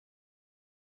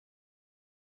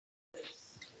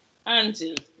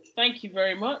Andy, thank you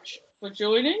very much for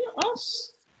joining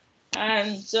us,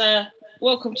 and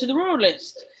welcome to the Royal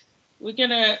List. We're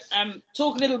going to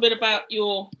talk a little bit about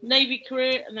your Navy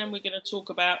career, and then we're going to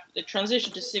talk about the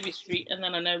transition to Civvy Street, and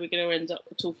then I know we're going to end up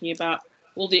talking about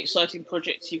all the exciting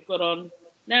projects you've got on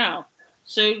now.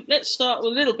 So let's start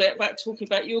with a little bit about talking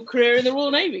about your career in the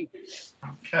Royal Navy.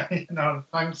 Okay, no,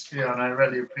 thanks, Fiona. I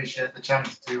really appreciate the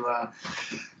chance to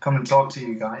come and talk to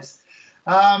you guys.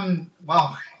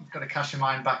 Well, you've got to cast your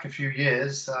mind back a few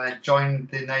years. I joined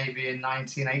the Navy in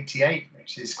 1988,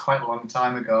 which is quite a long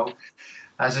time ago,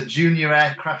 as a junior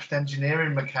aircraft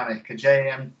engineering mechanic, a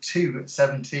JM2 at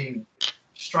 17,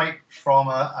 straight from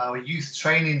a youth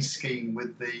training scheme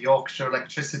with the Yorkshire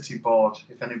Electricity Board,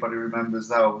 if anybody remembers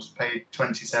those, paid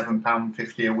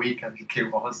 £27.50 a week, I think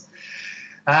it was.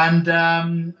 And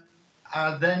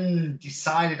I then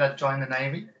decided I'd join the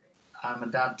Navy. My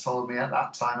dad told me at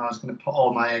that time I was going to put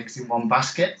all my eggs in one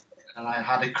basket. And I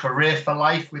had a career for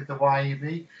life with the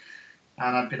YEB.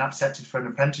 And I'd been accepted for an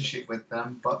apprenticeship with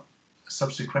them. But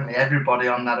subsequently, everybody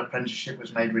on that apprenticeship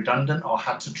was made redundant or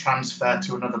had to transfer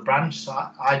to another branch. So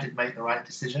I did make the right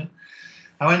decision.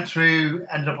 I went through,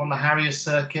 ended up on the Harrier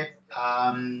circuit,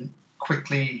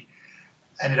 quickly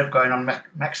ended up going on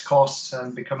MEX course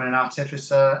and becoming an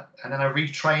artificer, and then I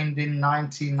retrained in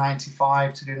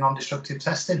 1995 to do non-destructive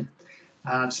testing.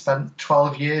 And I'd spent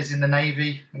 12 years in the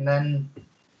Navy, and then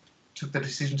took the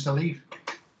decision to leave.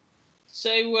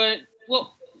 So,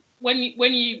 what when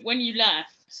you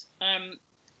left?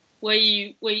 Were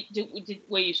you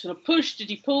sort of pushed?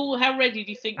 Did you pull? How ready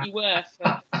do you think you were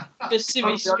for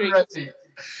Civvy Street?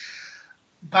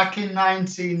 Back in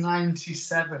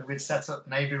 1997, we'd set up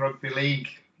Navy Rugby League,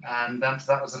 and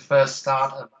that was the first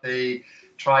start of the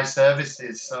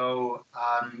tri-services. So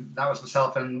that was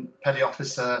myself and Petty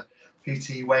Officer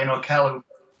PT Wayne O'Kell, who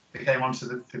became onto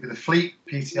the fleet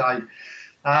PTI.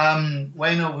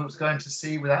 Wayne was going to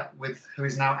sea with who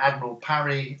is now Admiral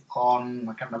Parry on,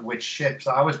 I can't remember which ship.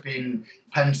 So I was being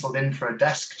penciled in for a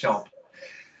desk job,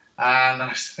 and I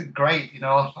was great. You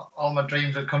know, all my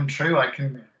dreams have come true. I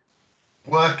can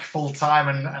work full time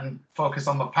and focus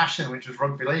on my passion, which was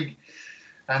rugby league.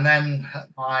 And then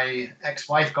my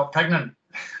ex-wife got pregnant,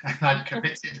 and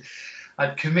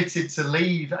I'd committed to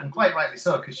leave, and quite rightly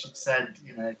so, because she'd said,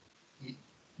 you know,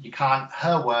 you can't,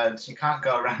 her words, you can't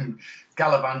go around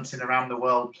gallivanting around the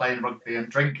world playing rugby and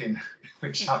drinking,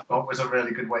 which I thought was a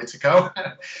really good way to go.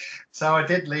 So I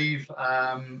did leave,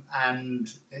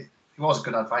 and it was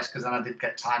good advice, because then I did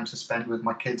get time to spend with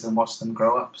my kids and watch them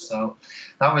grow up. So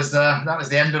that was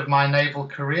the end of my naval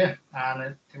career,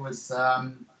 and it was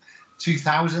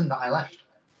 2000 that I left.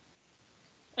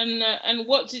 And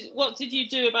what did you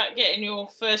do about getting your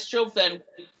first job then,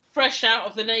 fresh out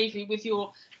of the Navy with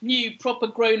your new proper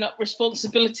grown up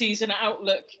responsibilities and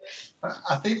outlook?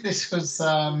 I think this was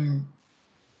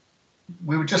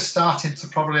we were just starting to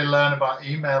probably learn about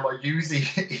email or use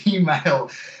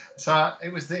email. So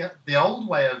it was the old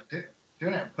way of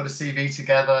doing it. Put a CV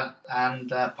together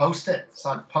and post it.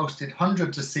 So I'd posted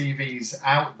hundreds of CVs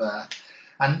out there.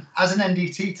 And as an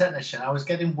NDT technician, I was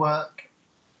getting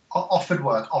offered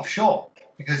work offshore,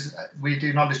 because we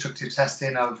do non-destructive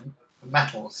testing of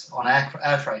metals on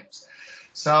airframes.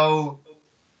 So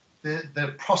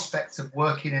the prospect of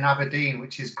working in Aberdeen,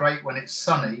 which is great when it's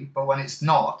sunny, but when it's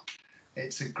not,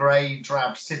 it's a grey,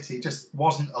 drab city, just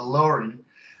wasn't alluring.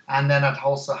 And then I'd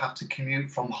also have to commute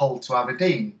from Hull to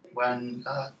Aberdeen, when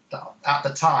at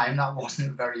the time that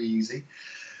wasn't very easy.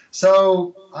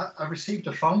 So I received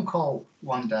a phone call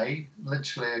one day.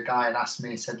 Literally, a guy had asked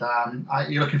me, he said, "Are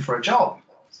you looking for a job?"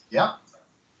 Yeah.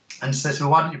 And says,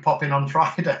 "Well, why don't you pop in on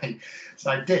Friday?" So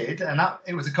I did, and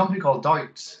it was a company called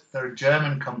Deutz. They're a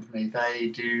German company. They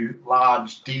do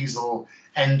large diesel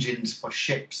engines for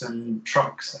ships and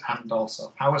trucks, and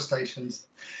also power stations.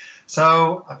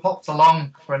 So I popped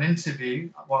along for an interview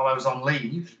while I was on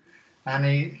leave, and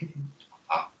he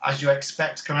as you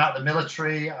expect, coming out of the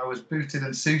military, I was booted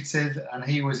and suited, and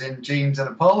he was in jeans and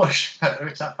a polo shirt,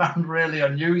 which I found really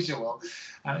unusual.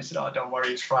 And he said, "Oh, don't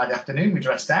worry, it's Friday afternoon, we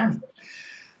dress down."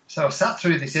 So I sat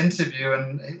through this interview,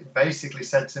 and it basically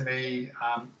said to me,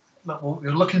 "Look,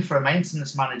 we're looking for a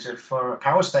maintenance manager for a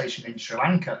power station in Sri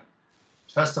Lanka."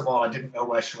 First of all, I didn't know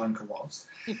where Sri Lanka was.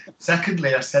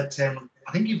 Secondly, I said to him,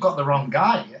 "I think you've got the wrong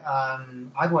guy.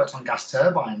 I've worked on gas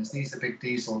turbines. These are big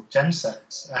diesel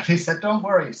gensets." And he said, "Don't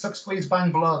worry, suck, squeeze,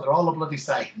 bang, blow. They're all the bloody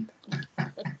same."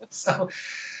 So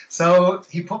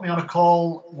he put me on a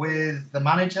call with the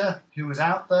manager who was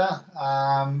out there.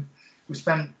 We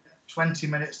spent 20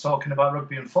 minutes talking about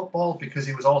rugby and football, because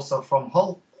he was also from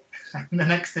Hull. And the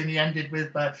next thing he ended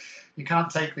with, "You can't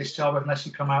take this job unless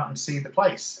you come out and see the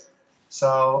place."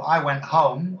 So I went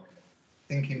home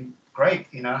thinking, great,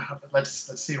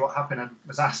 let's see what happened, and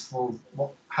was asked,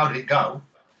 well, how did it go?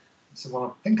 I said,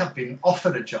 well, I think I've been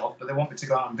offered a job, but they want me to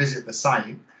go out and visit the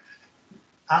site.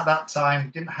 At that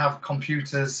time, didn't have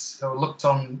computers, so I looked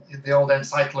on the old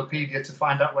encyclopedia to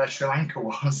find out where Sri Lanka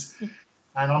was.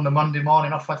 And on the Monday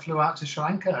morning off, I flew out to Sri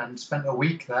Lanka and spent a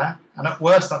week there. And at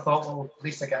worst, I thought, well, at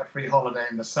least I get a free holiday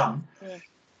in the sun. Yeah.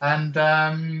 And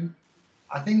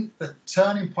I think the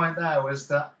turning point there was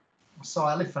that I saw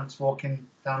elephants walking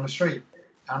down the street.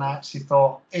 And I actually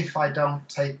thought, if I don't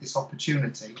take this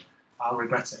opportunity, I'll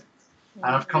regret it.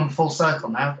 And I've come full circle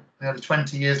now.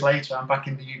 20 years later, I'm back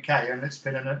in the UK, and it's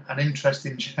been an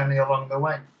interesting journey along the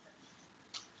way.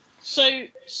 So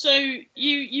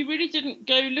you really didn't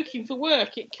go looking for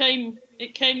work. It came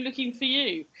looking for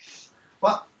you.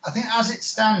 Well, I think as it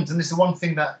stands, and this is one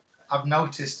thing that I've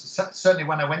noticed, certainly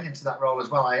when I went into that role as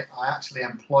well, I actually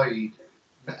employed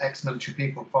ex-military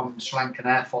people from Sri Lankan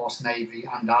Air Force, Navy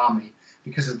and Army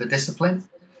because of the discipline.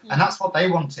 And that's what they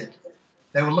wanted.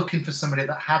 They were looking for somebody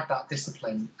that had that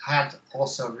discipline, had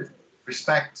also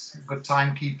respect, good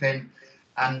timekeeping,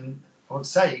 and I would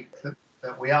say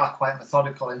that we are quite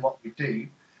methodical in what we do.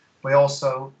 We've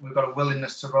got a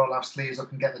willingness to roll our sleeves up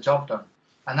and get the job done.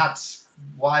 And that's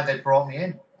why they brought me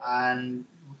in, and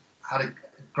had a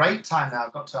great time there,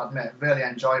 I've got to admit. Really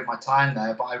enjoyed my time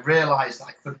there, but I realised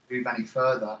I couldn't move any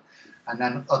further, and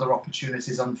then other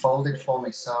opportunities unfolded for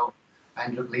me. So I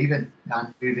ended up leaving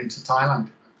and moving to Thailand.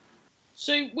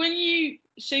 So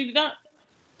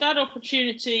that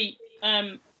opportunity,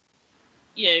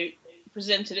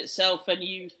 presented itself, and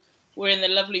you were in the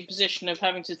lovely position of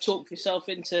having to talk yourself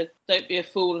into don't be a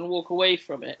fool and walk away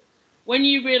from it. When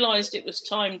you realised it was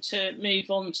time to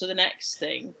move on to the next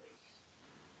thing,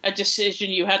 a decision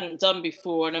you hadn't done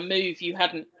before and a move you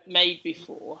hadn't made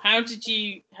before, how did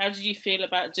you feel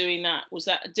about doing that? Was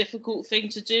that a difficult thing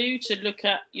to do, to look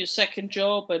at your second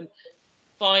job and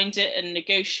find it and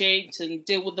negotiate and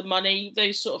deal with the money,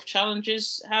 those sort of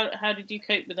challenges? How did you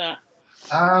cope with that?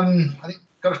 I think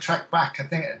I've got to track back. I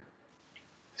think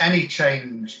any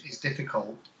change is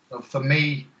difficult. But for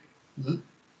me,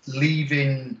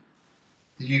 leaving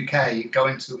the UK,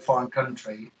 going to a foreign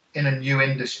country in a new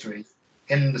industry,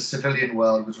 in the civilian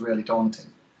world, was really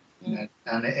daunting. And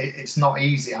it's not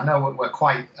easy. I know we're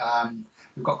quite,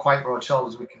 we've got quite broad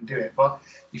shoulders, we can do it, but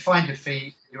you find your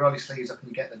feet, you roll your sleeves up and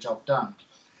you get the job done.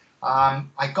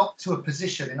 I got to a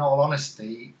position, in all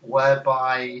honesty,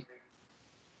 whereby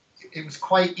it was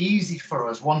quite easy for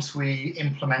us once we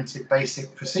implemented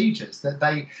basic procedures, that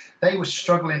they were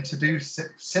struggling to do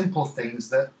simple things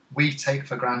that we take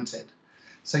for granted.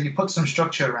 So you put some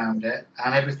structure around it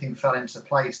and everything fell into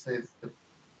place. The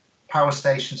power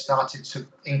station started to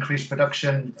increase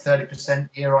production 30%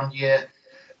 year on year.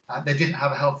 They didn't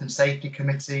have a health and safety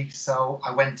committee, so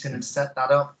I went in and set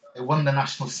that up. They won the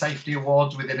National Safety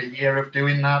Awards within a year of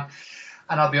doing that.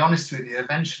 And I'll be honest with you,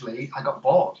 eventually I got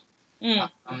bored. We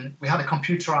had a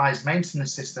computerized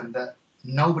maintenance system that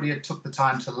nobody had took the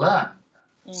time to learn.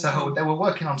 So they were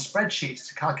working on spreadsheets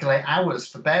to calculate hours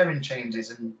for bearing changes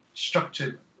and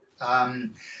structured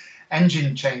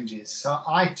engine changes. So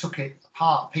I took it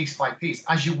apart piece by piece,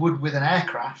 as you would with an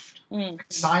aircraft,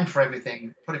 sign for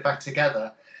everything, put it back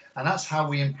together. And that's how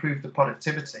we improved the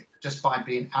productivity, just by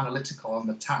being analytical on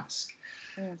the task.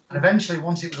 And eventually,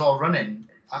 once it was all running,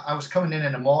 I was coming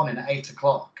in the morning at 8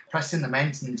 o'clock, pressing the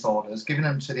maintenance orders, giving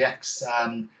them to the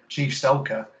ex-chief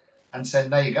stoker and saying,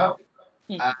 there you go.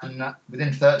 And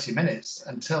within 30 minutes,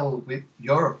 until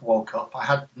Europe woke up, I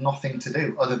had nothing to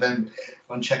do other than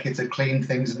go and check it to clean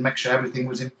things and make sure everything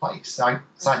was in place. So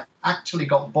I actually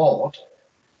got bored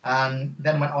and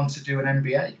then went on to do an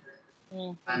MBA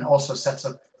and also set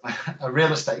up a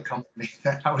real estate company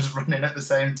that I was running at the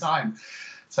same time.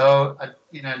 So,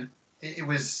 it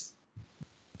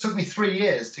took me 3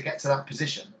 years to get to that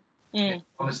position,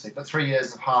 honestly, but 3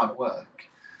 years of hard work.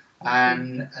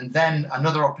 And then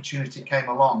another opportunity came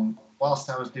along whilst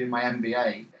I was doing my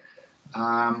MBA.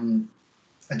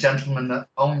 A gentleman that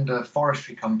owned a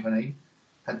forestry company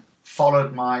had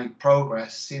followed my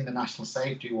progress, seen the National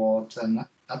Safety Awards, and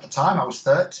at the time I was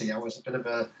 30. I was a bit of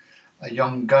a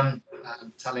young gun,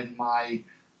 telling my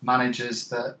managers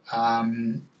that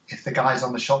if the guys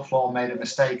on the shop floor made a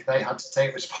mistake, they had to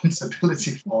take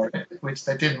responsibility for it, which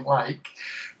they didn't like.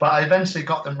 But I eventually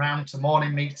got them round to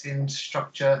morning meetings,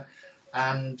 structure,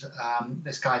 and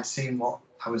this guy had seen what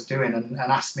I was doing and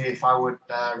asked me if I would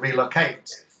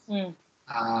relocate.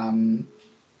 And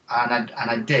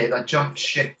I did. I jumped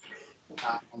ship.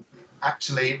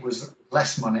 Actually, it was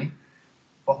less money,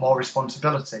 but more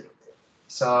responsibility.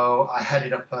 So I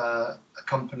headed up a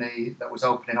company that was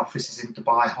opening offices in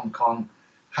Dubai, Hong Kong,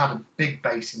 had a big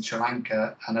base in Sri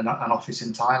Lanka and an office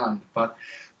in Thailand. But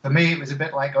for me, it was a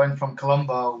bit like going from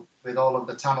Colombo with all of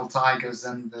the Tamil tigers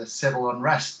and the civil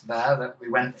unrest there that we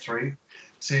went through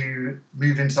to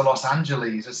moving to Los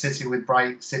Angeles, a city with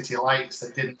bright city lights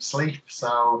that didn't sleep.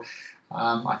 So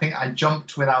I think I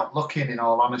jumped without looking, in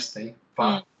all honesty,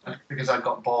 but because I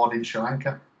got bored in Sri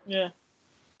Lanka. Yeah.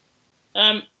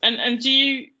 And do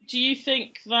you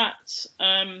think that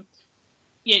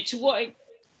to what,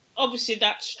 obviously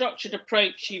that structured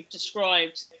approach you've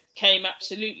described came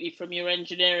absolutely from your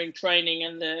engineering training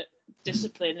and the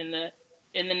discipline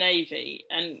in the Navy,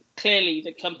 and clearly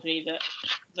the company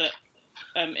that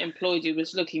employed you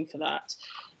was looking for that.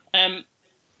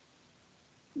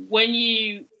 When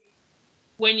you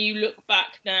look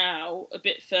back now a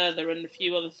bit further and a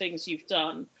few other things you've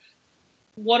done,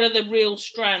 what are the real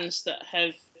strands that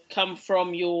have come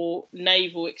from your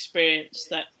naval experience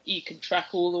that you can track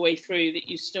all the way through that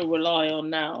you still rely on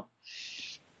now?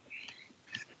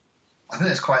 I think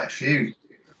there's quite a few.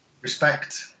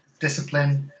 Respect,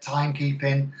 discipline,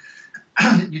 timekeeping.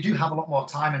 You do have a lot more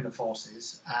time in the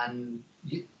forces, and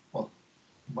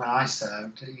when I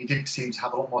served, you did seem to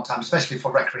have a lot more time, especially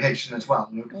for recreation as well.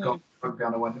 You could go rugby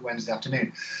on a Wednesday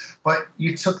afternoon, but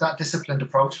you took that disciplined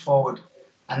approach forward.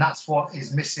 And that's what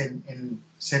is missing in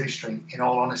Civistry, in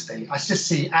all honesty. I just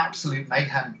see absolute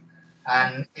mayhem.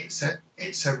 And it's a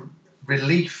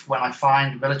relief when I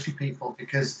find military people,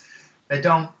 because they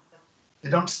don't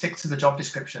stick to the job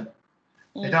description.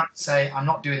 They don't say, I'm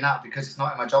not doing that because it's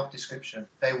not in my job description.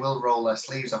 They will roll their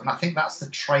sleeves up. And I think that's the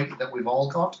trait that we've all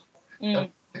got, the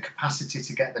capacity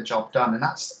to get the job done. And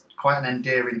that's quite an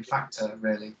endearing factor,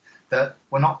 really, that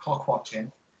we're not clock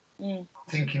watching,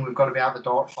 thinking we've got to be out the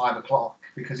door at 5 o'clock,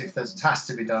 because if there's a task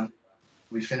to be done,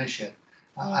 we finish it.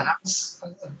 And that's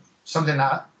something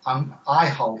that I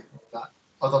hope that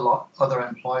other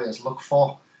employers look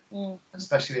for,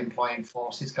 especially employing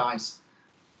forces guys.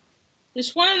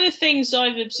 It's one of the things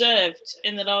I've observed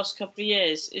in the last couple of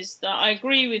years is that I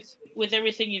agree with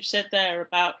everything you've said there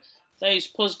about those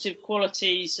positive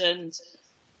qualities and,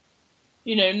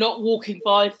 not walking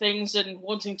by things and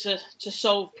wanting to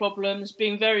solve problems,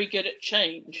 being very good at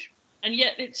change. And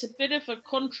yet it's a bit of a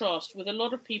contrast with a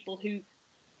lot of people who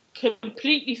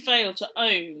completely fail to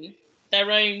own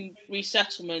their own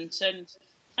resettlement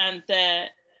and their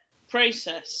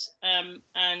process. And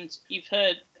you've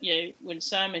heard, when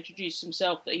Sam introduced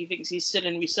himself, that he thinks he's still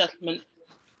in resettlement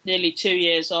nearly 2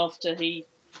 years after he,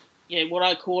 what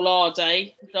I call our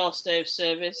day, last day of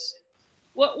service.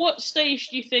 What stage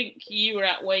do you think you were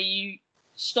at where you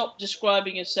stopped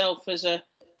describing yourself as a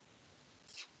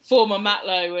former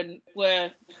Matlow and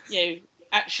were,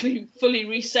 actually fully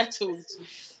resettled?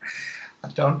 I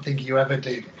don't think you ever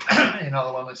did, in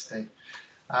all honesty.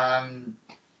 I'll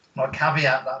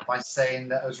caveat that by saying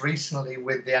that I was recently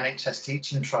with the NHS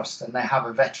Teaching Trust, and they have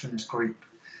a veterans group,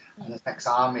 and an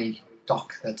ex-army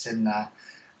doc that's in there.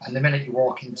 And the minute you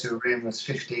walk into a room, there's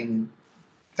 15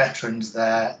 veterans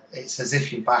there. It's as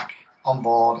if you're back on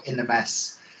board in the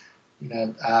mess.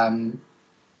 The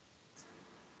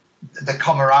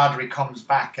camaraderie comes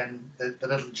back, and the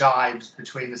little jibes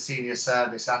between the senior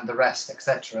service and the rest,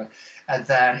 etc. And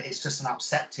then it's just an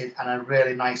accepted and a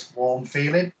really nice warm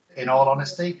feeling, in all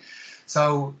honesty.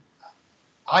 So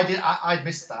I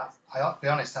missed that. I'll be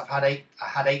honest, I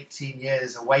had 18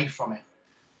 years away from it,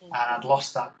 and I'd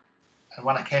lost that. And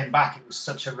when I came back, it was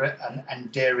such an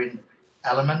endearing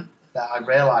element that I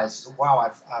realised, wow,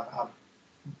 I've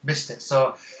missed it.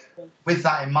 So with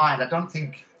that in mind, I don't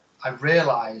think I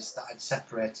realised that I'd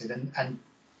separated and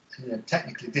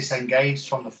technically disengaged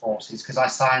from the forces, because I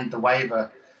signed the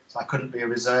waiver, so I couldn't be a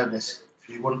reservist.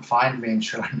 You wouldn't find me in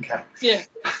Sri Lanka. Yeah.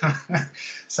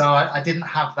 So I didn't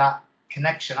have that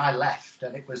connection. I left,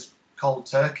 and it was cold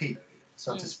turkey,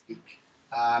 so to speak.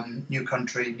 New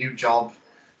country, new job.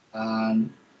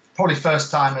 Probably first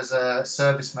time as a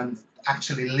serviceman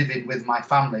actually living with my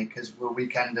family, because we're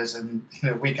weekenders and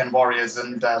weekend warriors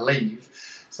and leave.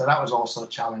 So that was also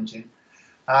challenging.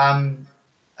 And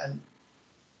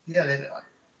yeah,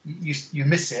 you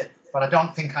miss it, but I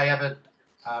don't think I ever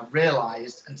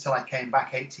realised until I came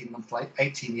back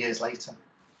 18 years later.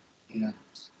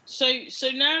 So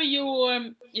now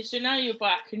you're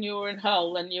back and you're in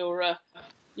Hull, and you're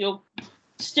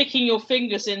sticking your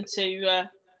fingers into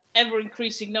ever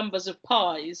increasing numbers of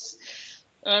pies.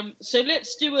 So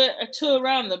let's do a tour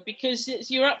around them, because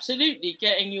you are absolutely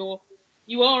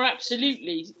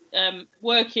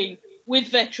working with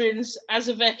veterans. As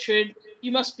a veteran,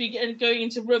 you must be going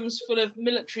into rooms full of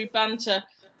military banter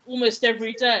almost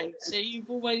every day. So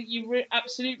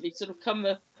absolutely sort of come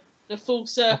the full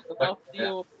circle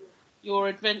after your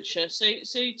adventure. So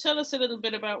tell us a little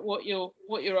bit about what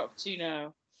you're up to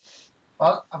now.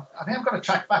 Well, I think I've got to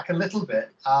track back a little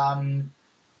bit.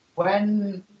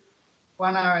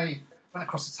 When I went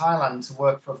across to Thailand to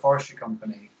work for a forestry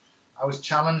company, I was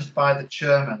challenged by the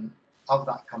chairman of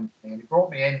that company, and he brought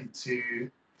me in to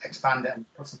expand it and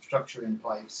put some structure in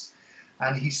place.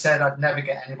 And he said I'd never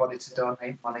get anybody to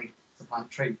donate money to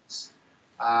plant trees.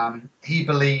 He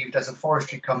believed, as a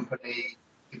forestry company,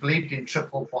 he believed in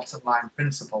triple bottom line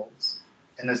principles,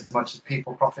 in as much as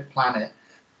people, profit, planet.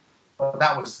 But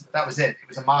that was it. It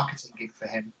was a marketing gig for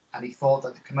him, and he thought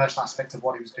that the commercial aspect of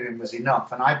what he was doing was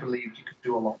enough. And I believed you could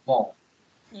do a lot more.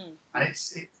 And I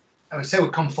would say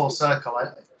we've come full circle.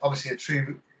 Obviously, a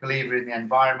true believer in the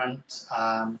environment,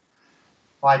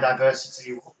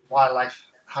 biodiversity, wildlife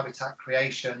habitat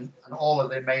creation, and all of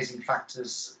the amazing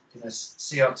factors,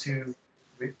 CO2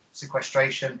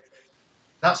 sequestration.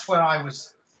 That's where I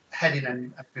was heading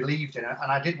and believed in it.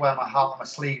 And I did wear my heart on my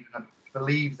sleeve, and I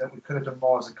believed that we could have done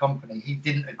more as a company. He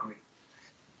didn't agree.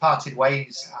 Parted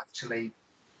ways, actually,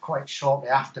 quite shortly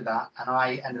after that. And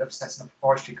I ended up setting up a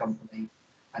forestry company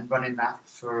and running that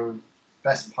for the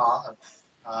best part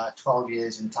of 12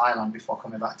 years in Thailand before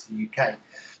coming back to the UK.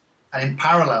 And in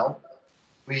parallel,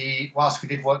 whilst we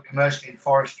did work commercially in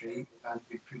forestry, and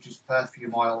we produced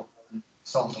perfume oil and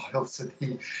sold oil to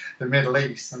the Middle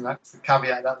East, and that's the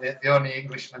caveat that the only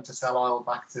Englishman to sell oil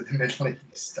back to the Middle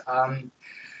East. I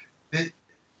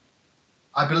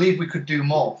believe we could do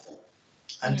more.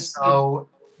 And so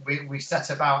we set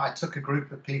about, I took a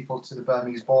group of people to the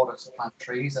Burmese border to plant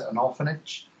trees at an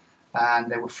orphanage,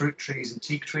 and there were fruit trees and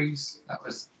teak trees. That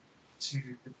was to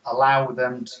allow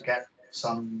them to get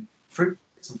some fruit,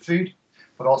 some food,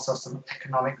 but also some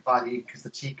economic value, because the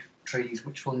teak trees,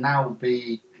 which will now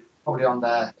be probably on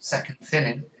their second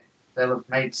thinning, they'll have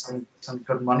made some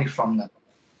good money from them.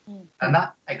 And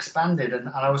that expanded. And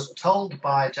I was told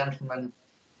by a gentleman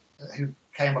who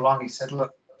came along, he said,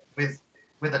 look, with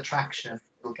attraction,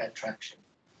 you'll get traction.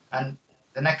 And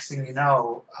the next thing you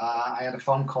know, I had a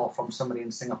phone call from somebody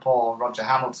in Singapore, Roger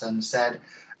Hamilton, said,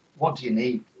 what do you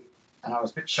need? And I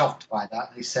was a bit shocked by that.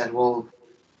 And he said, well,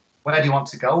 where do you want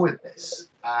to go with this?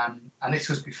 And this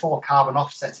was before carbon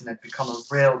offsetting had become a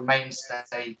real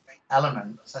mainstay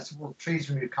element. So I said, well, trees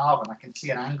remove carbon. I can see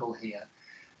an angle here.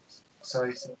 So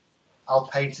he said, I'll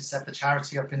pay to set the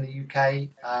charity up in the UK,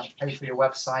 pay for your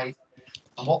website.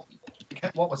 And what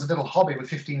was a little hobby with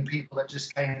 15 people that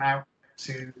just came out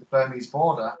to the Burmese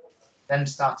border then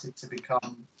started to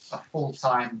become a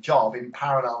full-time job in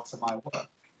parallel to my work.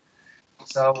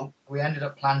 So we ended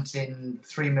up planting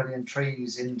 3 million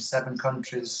trees in 7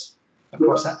 countries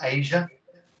across Asia.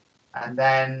 And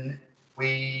then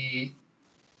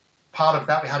part of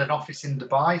that, we had an office in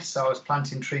Dubai. So I was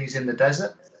planting trees in the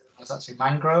desert. It was actually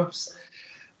mangroves.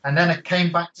 And then I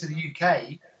came back to the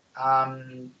UK.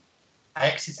 I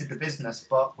exited the business,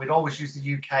 but we'd always used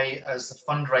the UK as a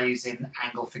fundraising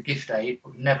angle for gift aid,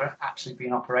 but we'd never actually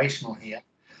been operational here.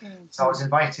 So I was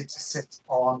invited to sit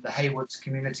on the Haywoods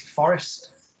Community Forest,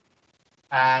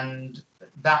 and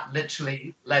that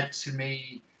literally led to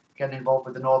me getting involved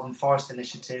with the Northern Forest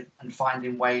Initiative and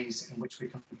finding ways in which we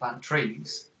can plant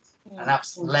trees. And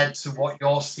that's led to what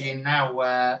you're seeing now,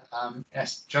 where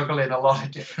yes, juggling a lot of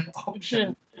different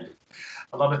options,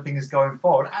 a lot of things going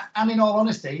forward. And in all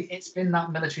honesty, it's been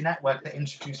that military network that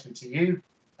introduced me to you.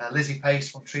 Lizzie Pace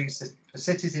from Trees for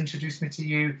Cities introduced me to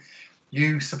you.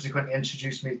 You subsequently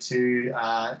introduced me to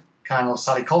Colonel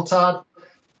Sally Coulthard.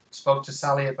 Spoke to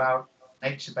Sally about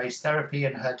nature-based therapy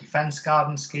and her defence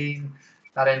garden scheme.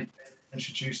 That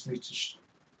introduced me to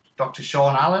Dr.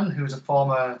 Sean Allen, who's a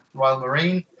former Royal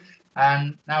Marine.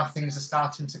 And now things are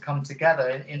starting to come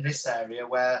together in this area,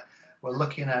 where we're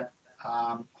looking at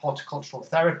horticultural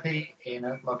therapy in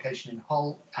a location in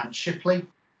Hull and Shipley,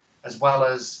 as well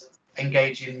as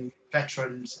engaging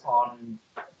veterans on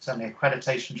certainly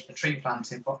accreditations for tree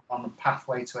planting, but on the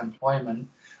pathway to employment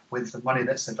with the money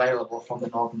that's available from the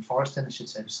Northern Forest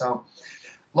Initiative. So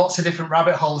lots of different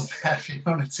rabbit holes there if you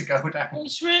wanted to go down.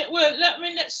 Well,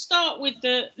 let's start with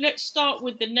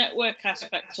the network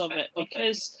aspect of it,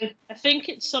 because I think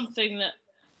it's something that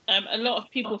a lot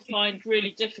of people find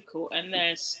really difficult and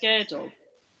they're scared of.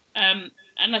 And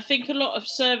I think a lot of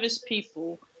service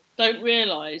people don't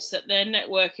realise that they're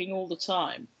networking all the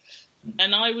time.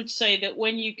 And I would say that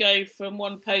when you go from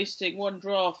one posting, one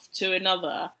draft to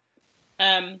another,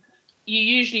 you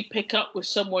usually pick up with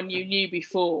someone you knew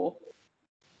before.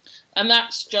 And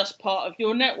that's just part of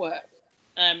your network.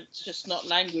 It's just not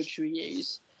language we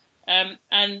use.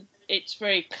 And it's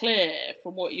very clear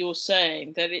from what you're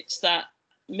saying that it's that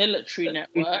military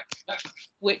network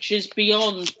which is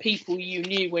beyond people you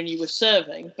knew when you were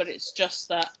serving, but it's just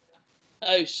that,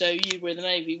 oh, so you were in the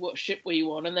Navy, what ship were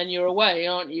you on? And then you're away,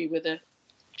 aren't you, with a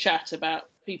chat about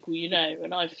people you know.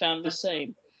 And I've found the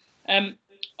same.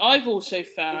 I've also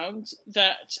found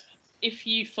that if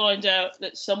you find out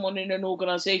that someone in an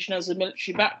organisation has a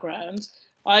military background,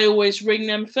 I always ring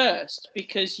them first,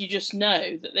 because you just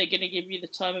know that they're going to give you the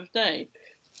time of day.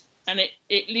 And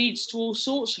it leads to all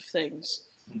sorts of things.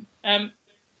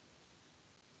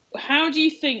 How do you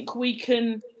think we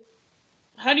can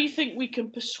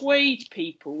persuade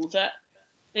people that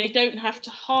they don't have to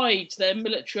hide their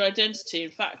military identity? In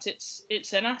fact,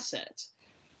 it's an asset.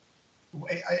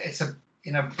 It's a,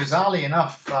 bizarrely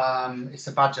enough, it's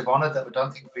a badge of honour that we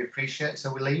don't think we appreciate,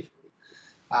 so we leave.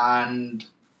 And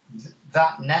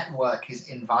that network is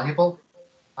invaluable.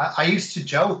 I used to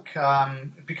joke,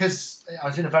 because I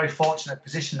was in a very fortunate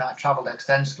position that I travelled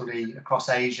extensively across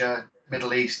Asia,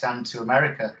 Middle East, and to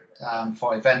America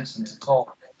for events and to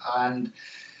talk. And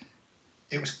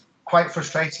it was quite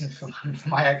frustrating for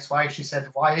my ex-wife. She said,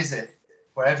 "Why is it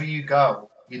wherever you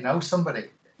go, you know somebody?"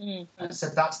 Mm-hmm. I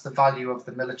said, "That's the value of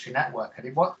the military network." And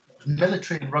it was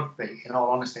military and rugby, in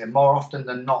all honesty, and more often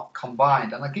than not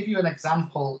combined. And I'll give you an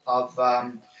example of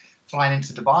flying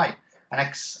into Dubai. An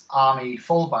ex-army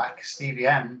fullback, Stevie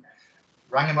M,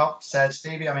 rang him up, said,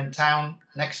 "Stevie, I'm in town."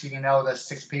 Next thing you know, there's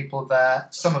 6 people there,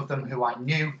 some of them who I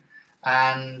knew.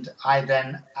 And I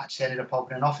then actually ended up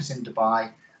opening an office in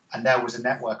Dubai, and there was a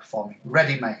network for me,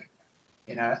 ready-made.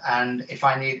 And if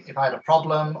I had a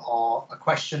problem or a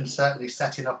question, certainly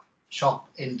setting up shop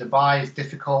in Dubai is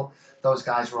difficult. Those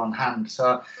guys were on hand.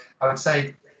 So I would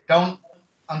say, don't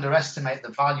underestimate the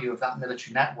value of that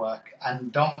military network,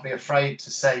 and don't be afraid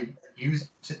to say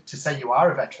you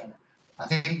are a veteran. I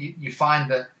think you find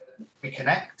that we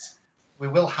connect. We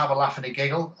will have a laugh and a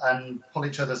giggle and pull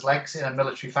each other's legs in a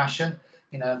military fashion,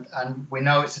 and we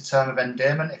know it's a term of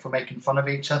endearment if we're making fun of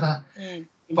each other.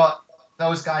 But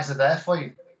those guys are there for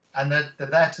you, and they're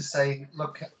there to say,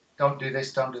 "Look, don't do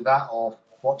this, don't do that, or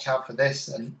watch out for this,"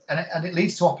 and it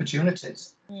leads to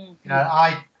opportunities.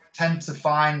 I tend to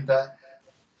find that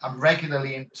I'm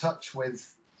regularly in touch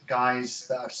with guys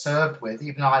that I've served with,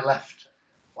 even though I left,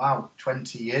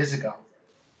 20 years ago.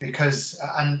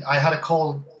 And I had a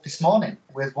call this morning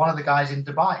with one of the guys in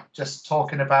Dubai, just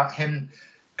talking about him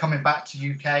coming back to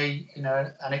UK, and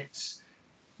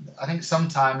I think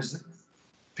sometimes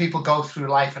people go through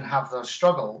life and have those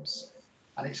struggles,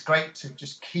 and it's great to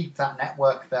just keep that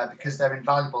network there because they're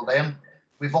invaluable.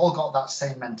 We've all got that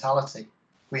same mentality.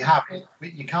 We have it.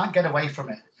 You can't get away from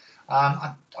it.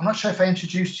 I'm not sure if I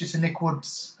introduced you to Nick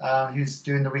Woods, who's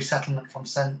doing the resettlement from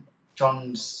St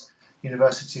John's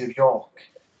University of York.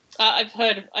 I've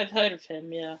heard of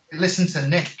him, yeah. Listen to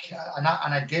Nick, and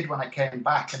I did when I came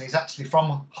back, and he's actually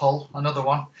from Hull, another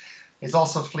one. He's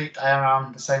also Fleet Air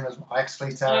Arm, the same as my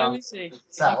ex-Fleet Air Arm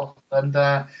itself. And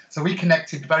so we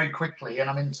connected very quickly, and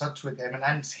I'm in touch with him, and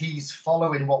hence he's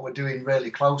following what we're doing really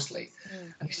closely.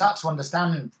 And he starts to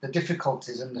understand the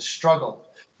difficulties and the struggle,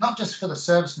 not just for the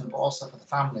servicemen, but also for the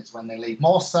families when they leave.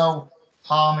 More so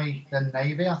Army than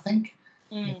Navy, I think,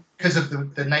 because of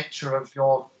the nature of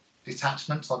your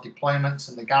detachments or deployments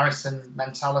and the garrison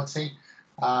mentality.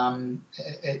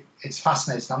 It's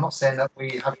fascinating. I'm not saying that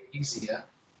we have it easier.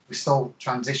 We still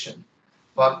transition.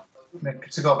 But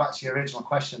to go back to your original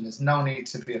question, there's no need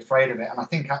to be afraid of it. And I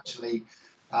think actually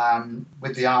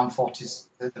with the Armed Forces,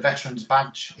 the Veterans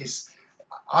Badge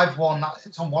I've worn that.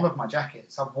 It's on one of my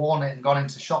jackets. I've worn it and gone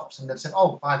into shops, and they've said,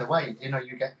 "Oh, by the way,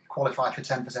 you get qualified for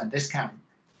 10% discount."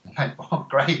 I'm like, "Oh,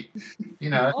 great!"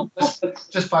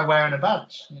 just by wearing a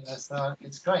badge. So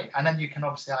it's great. And then you can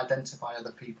obviously identify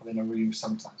other people in a room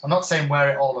sometimes. I'm not saying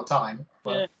wear it all the time,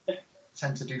 but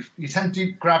you tend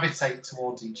to gravitate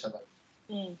towards each other.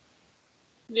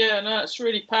 Yeah, no, it's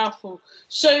really powerful.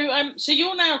 So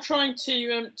you're now trying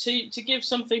to give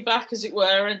something back, as it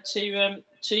were, and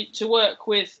to work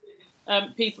with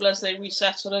people as they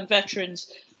resettle and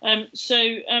veterans.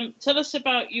 So tell us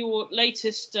about your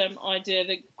latest idea,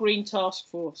 the Green Task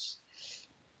Force.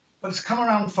 Well, it's come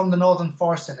around from the Northern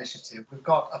Forest Initiative. We've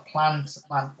got a plan to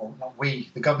plant, well, not we,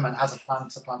 the government has a plan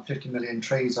to plant 50 million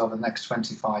trees over the next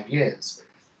 25 years.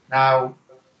 Now,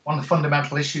 one of the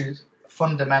fundamental issues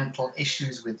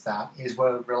with that is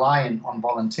we're relying on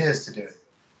volunteers to do it.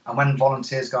 And when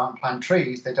volunteers go out and plant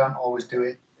trees, they don't always do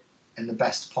it in the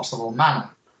best possible manner.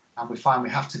 And we find we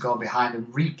have to go behind and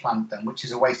replant them, which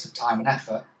is a waste of time and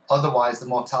effort. Otherwise, the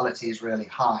mortality is really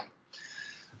high.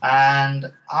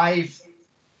 And I've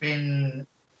been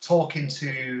talking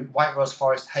to White Rose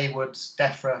Forest, Haywoods,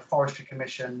 DEFRA, Forestry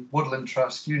Commission, Woodland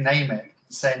Trust, you name it,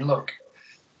 saying, look,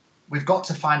 we've got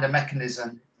to find a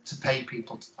mechanism to pay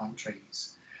people to plant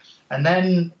trees. And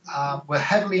then we're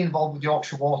heavily involved with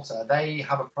Yorkshire Water. They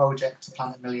have a project to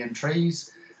plant 1 million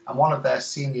trees. And one of their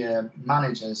senior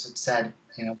managers had said,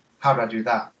 you know, how do I do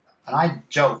that? And I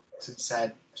joked and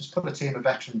said, just put a team of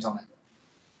veterans on it.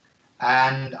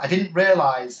 And I didn't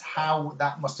realise how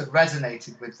that must have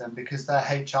resonated with them, because their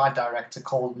HR director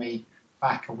called me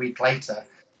back a week later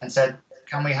and said,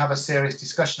 can we have a serious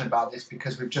discussion about this,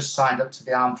 because we've just signed up to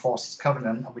the Armed Forces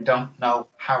Covenant and we don't know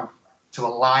how to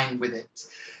align with it.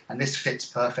 And this fits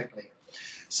perfectly.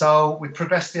 So we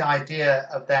progressed the idea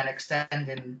of then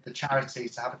extending the charity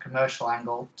to have a commercial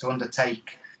angle to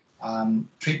undertake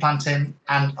tree planting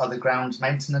and other grounds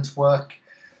maintenance work.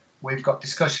 We've got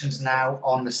discussions now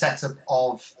on the setup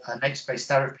of nature-based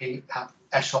therapy at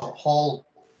Eschol Hall,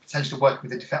 potentially working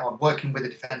with the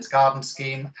Defence Garden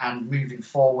Scheme, and moving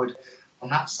forward on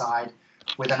that side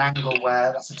with an angle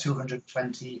where that's a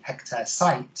 220 hectare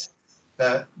site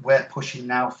that we're pushing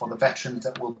now for the veterans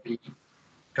that will be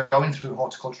going through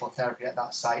horticultural therapy at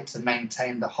that site to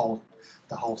maintain the whole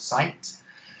site.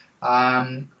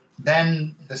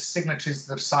 Then the signatories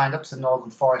that have signed up to the Northern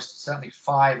Forest, certainly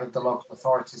 5 of the local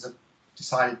authorities have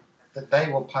decided that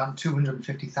they will plant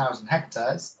 250,000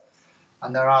 hectares,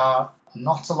 and there are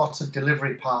not a lot of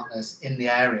delivery partners in the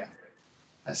area.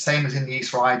 Same as in the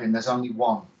East Riding, there's only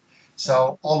one.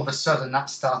 So all of a sudden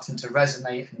that's starting to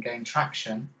resonate and gain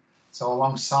traction. So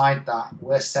alongside that,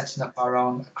 we're setting up our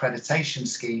own accreditation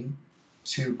scheme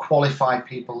to qualify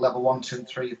people level 1, 2 and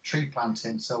 3 of tree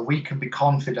planting, so we can be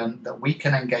confident that we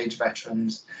can engage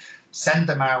veterans, send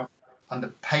them out under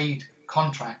paid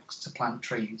contracts to plant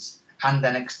trees, and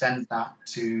then extend that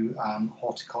to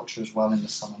horticulture as well in the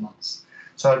summer months.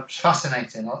 So it's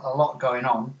fascinating, a lot going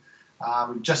on.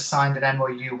 We've just signed an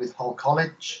MOU with Hull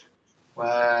College,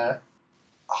 where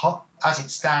as it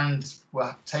stands,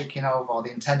 we're taking over, or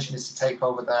the intention is to take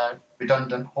over their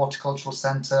redundant horticultural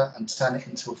centre and turn it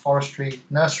into a forestry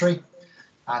nursery,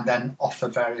 and then offer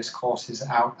various courses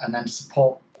out and then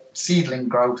support seedling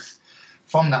growth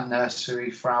from that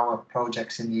nursery for our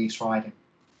projects in the East Riding.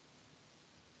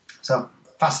 So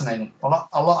fascinating, a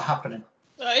lot happening.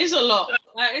 That is a lot.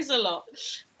 That is a lot.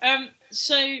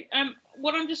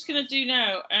 What I'm just going to do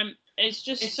now is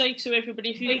just say to everybody,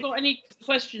 if you've got any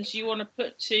questions you want to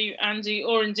put to Andy,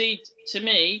 or indeed to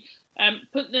me,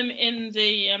 put them in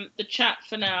the chat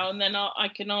for now, and then I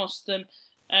can ask them,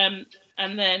 and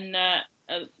then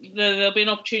there'll be an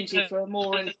opportunity for a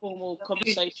more informal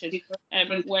conversation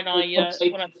when I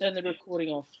turn the recording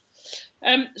off.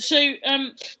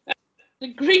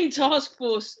 The Green Task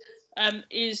Force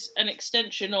is an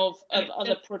extension of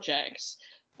other projects.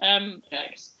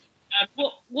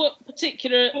 What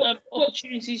particular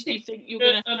opportunities do you think you're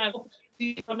going to have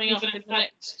coming up in the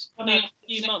next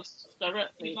few months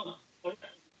directly?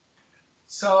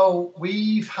 So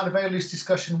we've had a very loose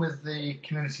discussion with the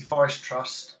Community Forest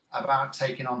Trust about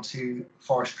taking on 2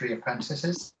 forestry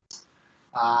apprentices.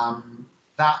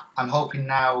 That I'm hoping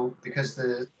now, because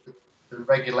the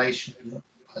regulation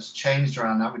has changed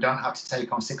around that, we don't have to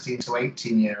take on 16 to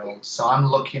 18-year-olds. So I'm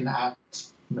looking at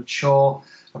mature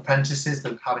apprentices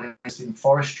that have an interest in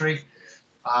forestry.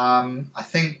 I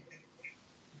think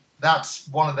that's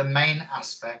one of the main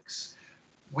aspects.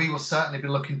 We will certainly be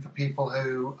looking for people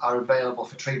who are available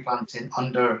for tree planting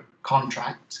under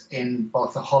contract in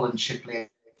both the Hull and Shipley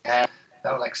area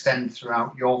that will extend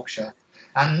throughout Yorkshire.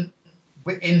 And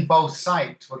in both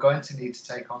sites, we're going to need to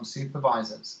take on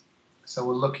supervisors. So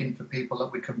we're looking for people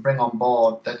that we can bring on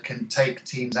board that can take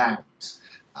teams out.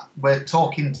 We're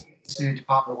talking to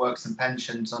Department of Works and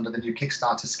Pensions under the new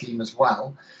Kickstarter scheme as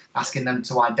well, asking them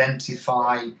to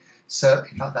identify, in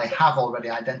fact they have already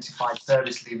identified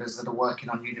service leavers that are working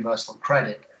on universal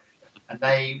credit, and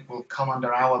they will come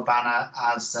under our banner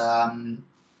as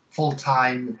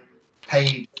full-time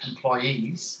paid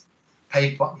employees,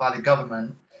 paid by the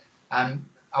government.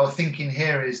 Our thinking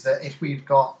here is that if we've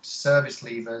got service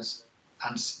leavers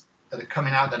that are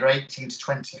coming out that are 18 to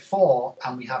 24,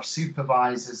 and we have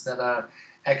supervisors that are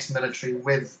ex-military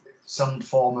with some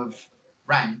form of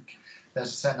rank, there's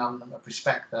a certain element of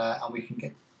respect there, and we can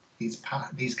get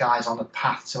these guys on the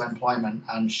path to employment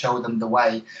and show them the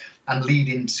way and lead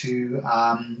into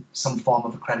some form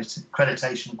of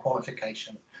accreditation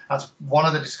qualification. That's one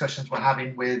of the discussions we're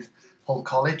having with Hull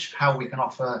College, how we can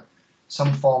offer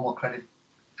some formal credit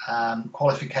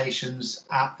qualifications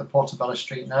at the Portobello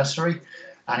Street Nursery.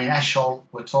 And in Eschol,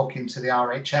 we're talking to the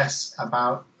RHS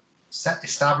about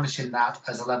establishing that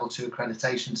as a level 2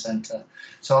 accreditation centre.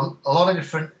 So a lot of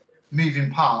different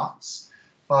moving parts,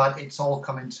 but it's all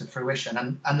coming to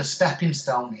fruition. And the stepping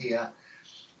stone here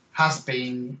has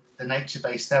been the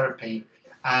nature-based therapy,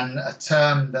 and a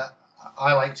term that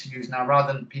I like to use now,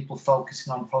 rather than people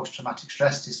focusing on post-traumatic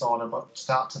stress disorder, but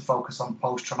start to focus on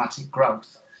post-traumatic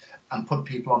growth and put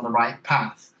people on the right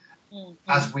path.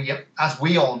 Mm-hmm. As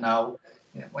we all know,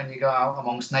 when you go out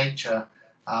amongst nature,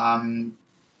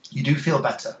 you do feel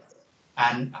better.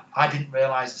 And I didn't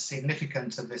realise the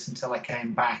significance of this until I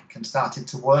came back and started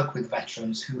to work with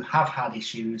veterans who have had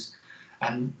issues,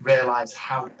 and realised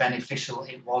how beneficial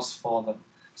it was for them.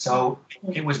 So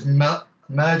it was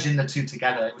merging the two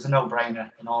together. It was a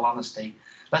no-brainer, in all honesty.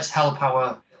 Let's help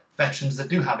our veterans that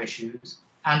do have issues,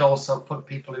 and also put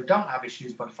people who don't have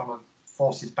issues but from a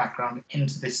forces background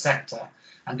into this sector,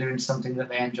 and doing something that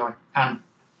they enjoy and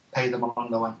pay them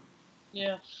along the way.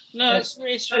 Yeah, no, it's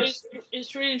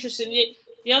really interesting.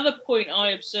 The other point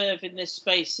I observe in this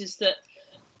space is that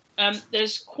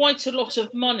there's quite a lot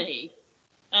of money,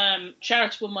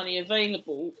 charitable money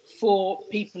available for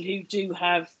people who do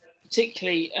have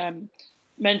particularly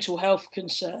mental health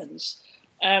concerns,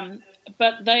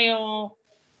 but they are,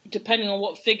 depending on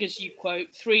what figures you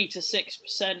quote, 3 to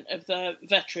 6% of the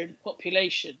veteran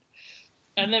population.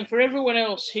 And then for everyone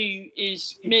else who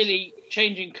is merely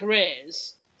changing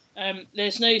careers,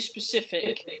 there's no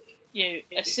specific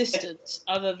assistance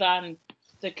other than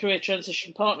the career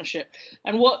transition partnership.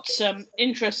 And what's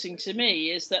interesting to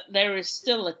me is that there is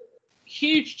still a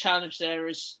huge challenge there,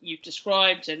 as you've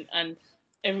described, and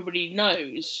everybody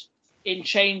knows, in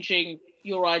changing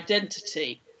your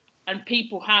identity. And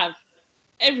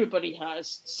everybody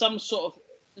has some sort of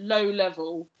low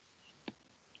level,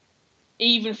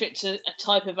 even if it's a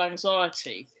type of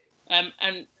anxiety,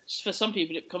 and for some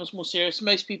people it becomes more serious,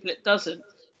 most people it doesn't,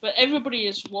 but everybody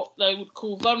is what they would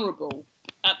call vulnerable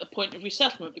at the point of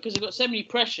resettlement, because they've got so many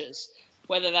pressures,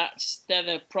 whether that's they're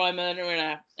the prime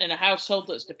earner in a household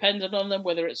that's dependent on them,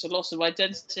 whether it's a loss of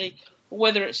identity, or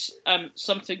whether it's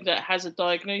something that has a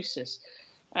diagnosis,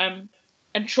 and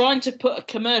trying to put a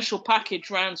commercial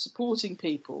package around supporting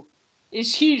people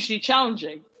is hugely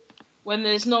challenging when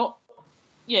there's not,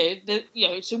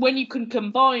 so when you can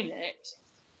combine it,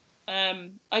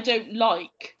 I don't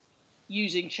like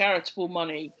using charitable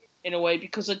money in a way,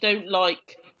 because I don't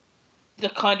like the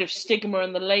kind of stigma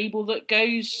and the label that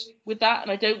goes with that,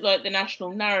 and I don't like the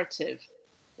national narrative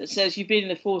that says you've been in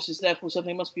the forces, therefore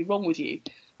something must be wrong with you,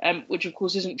 which of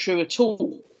course isn't true at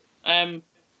all.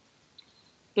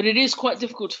 But it is quite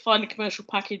difficult to find a commercial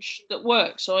package that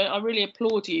works. So I really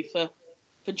applaud you for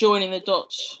joining the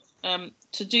dots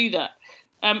to do that.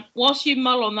 Whilst you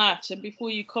mull on that, and before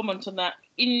you comment on that,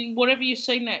 in whatever you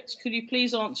say next, could you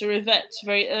please answer Yvette's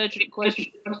very urgent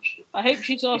question? I hope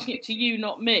she's asking it to you,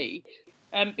 not me,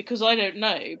 because I don't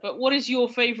know. But what is your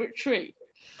favourite tree?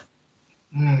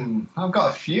 I've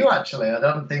got a few, actually. I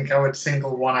don't think I would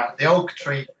single one out. The oak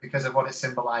tree, because of what it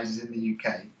symbolises in the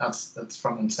UK. That's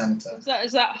front and centre.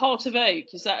 Is that Heart of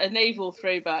Oak? Is that a naval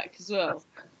throwback as well?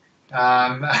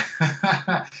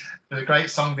 There's a great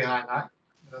song behind that,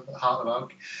 The Heart of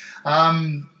Oak.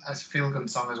 That's a feel-good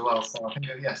song as well. So I think,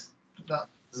 yes,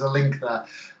 there's a link there.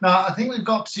 Now, I think we've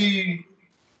got to...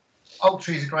 Oak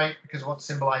trees are great because of what it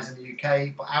symbolises in the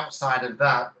UK, but outside of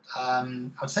that,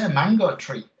 I'd say a mango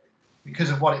tree,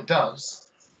 because of what it does,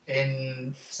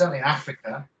 certainly in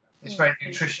Africa. It's very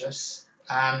nutritious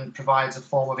and provides a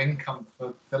form of income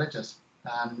for villagers.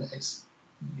 And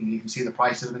you can see the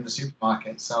price of them in the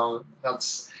supermarket. So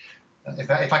that's, if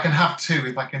I can have two,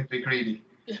 if I can be greedy.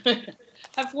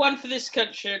 Have one for this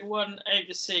country and one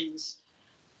overseas.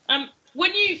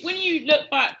 When you look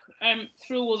back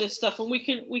through all this stuff, and we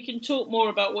can talk more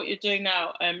about what you're doing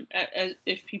now,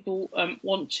 if people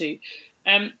want to.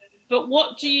 But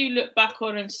what do you look back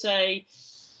on and say,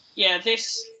 yeah,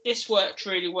 this worked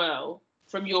really well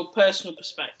from your personal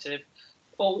perspective,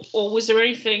 or was there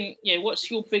anything, what's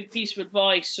your big piece of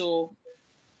advice or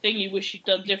thing you wish you'd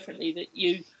done differently that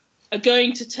you are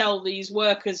going to tell these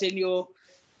workers in your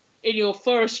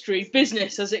forestry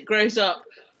business as it grows up,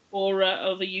 or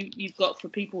that you've got for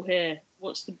people here?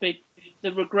 What's the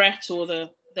regret or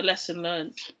the lesson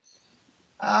learned?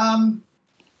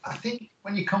 I think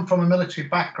when you come from a military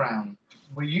background,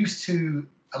 we're used to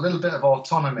a little bit of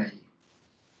autonomy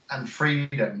and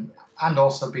freedom, and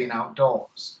also being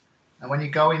outdoors. And when you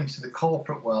go into the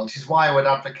corporate world, which is why I would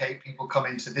advocate people come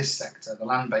into this sector, the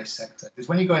land-based sector, because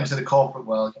when you go into the corporate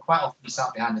world, you're quite often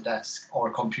sat behind a desk or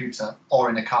a computer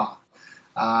or in a car,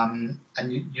 and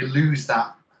you lose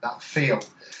that feel.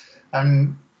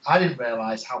 And I didn't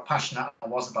realise how passionate I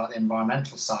was about the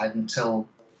environmental side until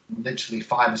literally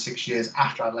 5 or 6 years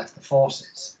after I left the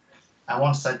forces. And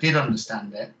once I did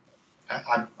understand it,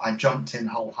 I jumped in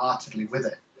wholeheartedly with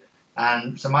it.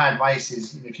 And so my advice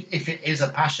is, if it is a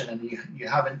passion and you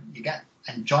get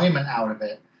enjoyment out of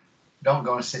it, don't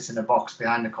go and sit in a box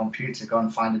behind a computer. Go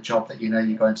and find a job that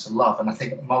you're going to love. And I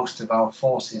think most of our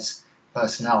forces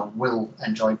personnel will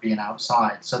enjoy being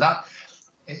outside. So that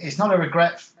it's not a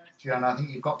regret, Fiona. I think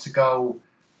you've got to go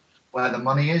where the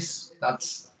money is.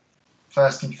 That's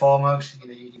first and foremost.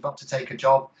 You've got to take a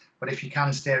job, but if you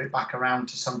can steer it back around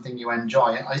to something you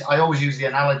enjoy. I always use the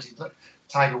analogy that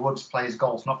Tiger Woods plays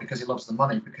golf not because he loves the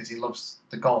money, because he loves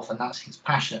the golf, and that's his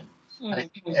passion.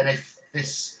 Mm-hmm. And if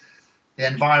the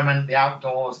environment, the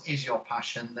outdoors is your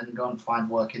passion, then go and find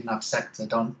work in that sector.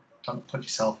 Don't put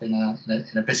yourself in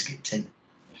a biscuit tin.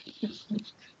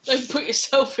 Don't put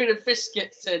yourself in a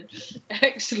biscuit tin.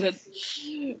 Excellent.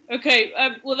 Okay.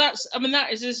 Well, that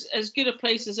is as good a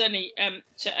place as any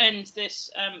to end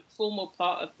this formal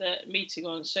part of the meeting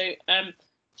on. So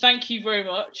thank you very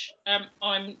much.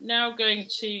 I'm now going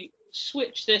to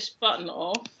switch this button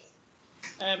off.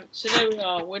 So there we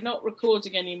are. We're not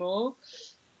recording anymore.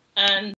 And